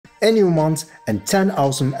a new month, and 10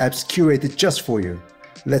 awesome apps curated just for you.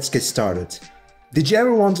 Let's get started. Did you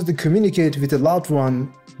ever want to communicate with a loved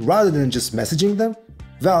one rather than just messaging them?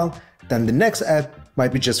 Well, then the next app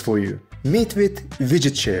might be just for you. Meet with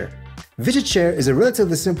Widgetshare. Widgetshare is a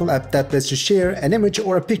relatively simple app that lets you share an image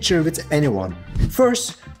or a picture with anyone.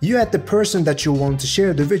 First, you add the person that you want to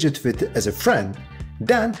share the widget with as a friend.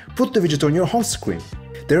 Then, put the widget on your home screen.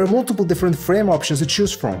 There are multiple different frame options to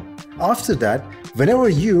choose from. After that, whenever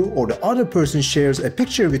you or the other person shares a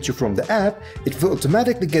picture with you from the app, it will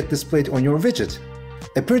automatically get displayed on your widget.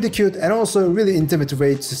 A pretty cute and also really intimate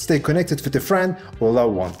way to stay connected with a friend or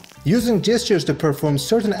loved one. Using gestures to perform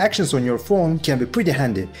certain actions on your phone can be pretty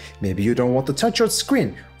handy. Maybe you don't want to touch your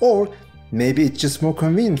screen, or maybe it's just more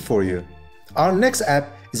convenient for you. Our next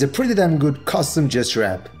app is a pretty damn good custom gesture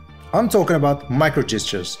app. I'm talking about micro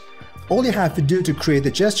gestures. All you have to do to create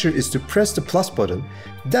a gesture is to press the plus button,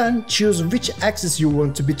 then choose which axis you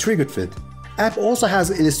want to be triggered with. App also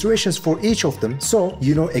has illustrations for each of them, so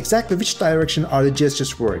you know exactly which direction are the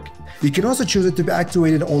gestures work. You can also choose it to be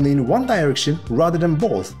activated only in one direction rather than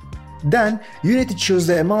both. Then, you need to choose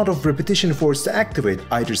the amount of repetition for it to activate,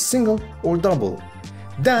 either single or double.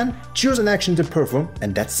 Then, choose an action to perform,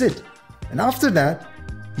 and that's it. And after that,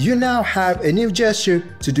 you now have a new gesture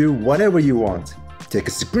to do whatever you want. Take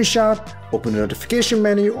a screenshot, open the notification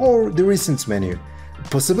menu or the recent menu.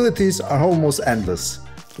 Possibilities are almost endless.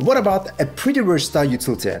 What about a pretty versatile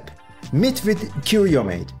utility app? Meet with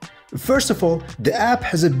CurioMate. First of all, the app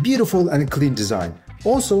has a beautiful and clean design.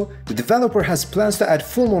 Also, the developer has plans to add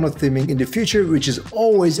full mono theming in the future, which is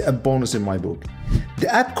always a bonus in my book.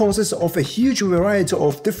 The app consists of a huge variety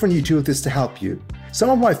of different utilities to help you. Some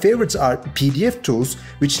of my favorites are PDF tools,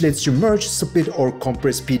 which lets you merge, split or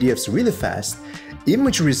compress PDFs really fast,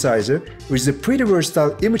 Image Resizer, which is a pretty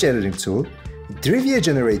versatile image editing tool, Trivia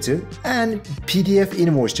Generator, and PDF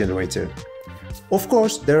Invoice Generator. Of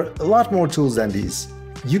course, there are a lot more tools than these.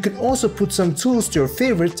 You can also put some tools to your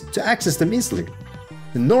favorite to access them easily.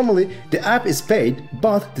 Normally, the app is paid,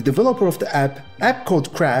 but the developer of the app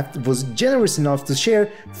called Craft, was generous enough to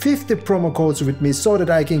share 50 promo codes with me so that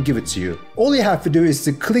I can give it to you. All you have to do is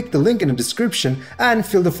to click the link in the description and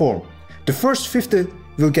fill the form. The first 50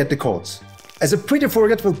 will get the codes. As a pretty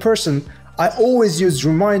forgetful person, I always use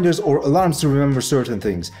reminders or alarms to remember certain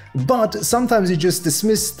things, but sometimes you just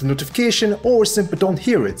dismiss the notification or simply don't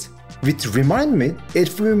hear it. With Remind Me,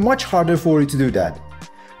 it will be much harder for you to do that.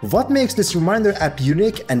 What makes this reminder app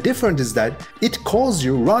unique and different is that it calls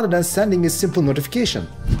you rather than sending a simple notification.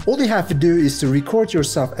 All you have to do is to record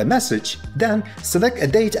yourself a message, then select a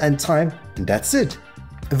date and time, and that's it.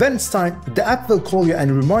 When it's time, the app will call you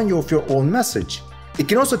and remind you of your own message. It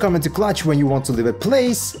can also come into clutch when you want to leave a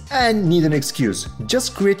place and need an excuse.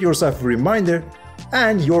 Just create yourself a reminder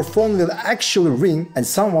and your phone will actually ring and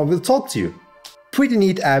someone will talk to you. Pretty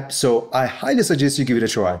neat app, so I highly suggest you give it a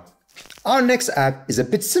try. Our next app is a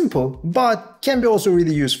bit simple, but can be also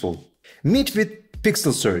really useful. Meet with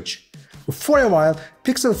Pixel Search. For a while,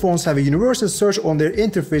 Pixel phones have a universal search on their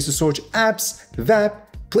interface to search apps, web,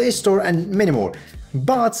 Play Store and many more.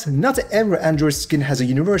 But not every Android skin has a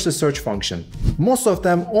universal search function. Most of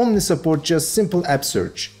them only support just simple app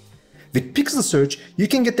search. With Pixel Search, you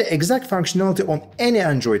can get the exact functionality on any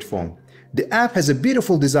Android phone. The app has a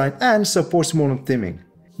beautiful design and supports mono theming.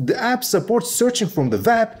 The app supports searching from the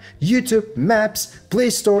web, YouTube, Maps, Play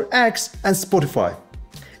Store, X, and Spotify.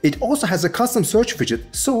 It also has a custom search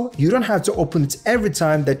widget, so you don't have to open it every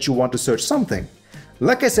time that you want to search something.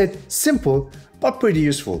 Like I said, simple, but pretty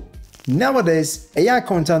useful. Nowadays, AI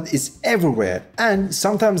content is everywhere, and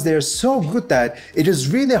sometimes they are so good that it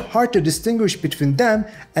is really hard to distinguish between them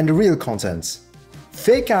and the real content.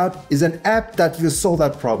 FakeOut is an app that will solve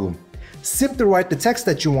that problem. Simply write the text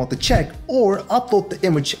that you want to check or upload the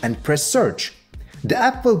image and press search. The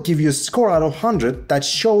app will give you a score out of 100 that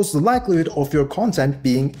shows the likelihood of your content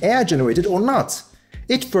being AI generated or not.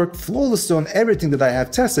 It worked flawlessly on everything that I have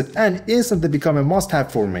tested and instantly became a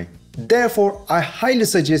must-have for me. Therefore, I highly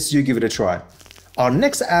suggest you give it a try. Our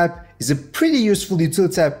next app is a pretty useful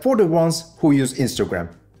utility app for the ones who use Instagram.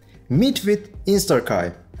 Meet with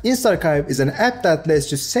Instarchive. Instarchive is an app that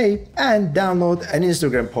lets you save and download an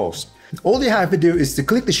Instagram post. All you have to do is to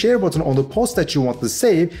click the share button on the post that you want to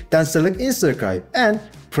save, then select Instarchive and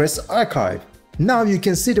press archive. Now you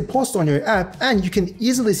can see the post on your app and you can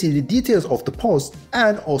easily see the details of the post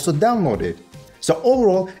and also download it. So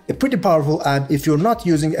overall, a pretty powerful app if you're not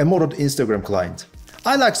using a modded Instagram client.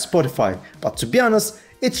 I like Spotify, but to be honest,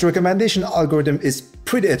 its recommendation algorithm is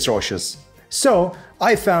pretty atrocious. So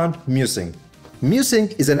I found MuSync.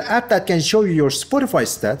 MuSync is an app that can show you your Spotify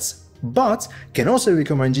stats, but can also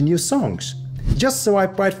recommend you new songs. Just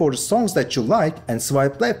swipe right for the songs that you like and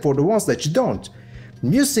swipe left for the ones that you don't.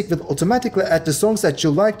 MuSync will automatically add the songs that you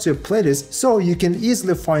like to your playlist so you can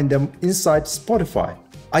easily find them inside Spotify.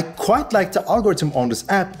 I quite like the algorithm on this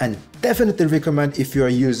app and definitely recommend if you are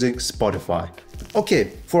using Spotify.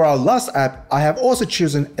 Okay, for our last app, I have also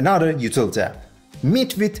chosen another utility app.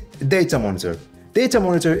 Meet with Data Monitor. Data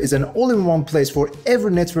Monitor is an all-in-one place for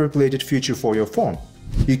every network-related feature for your phone.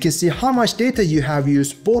 You can see how much data you have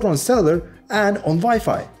used both on cellular and on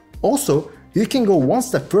Wi-Fi. Also, you can go one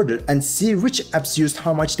step further and see which apps used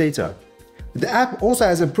how much data. The app also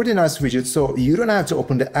has a pretty nice widget, so you don't have to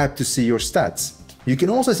open the app to see your stats. You can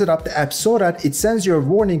also set up the app so that it sends you a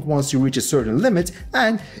warning once you reach a certain limit,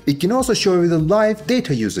 and it can also show you the live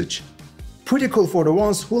data usage. Pretty cool for the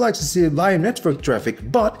ones who like to see live network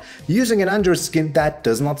traffic but using an Android skin that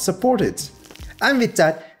does not support it. And with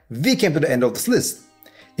that, we came to the end of this list.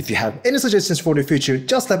 If you have any suggestions for the future,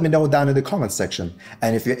 just let me know down in the comments section.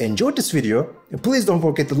 And if you enjoyed this video, please don't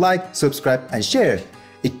forget to like, subscribe and share.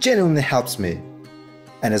 It genuinely helps me.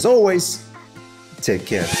 And as always, take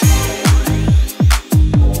care.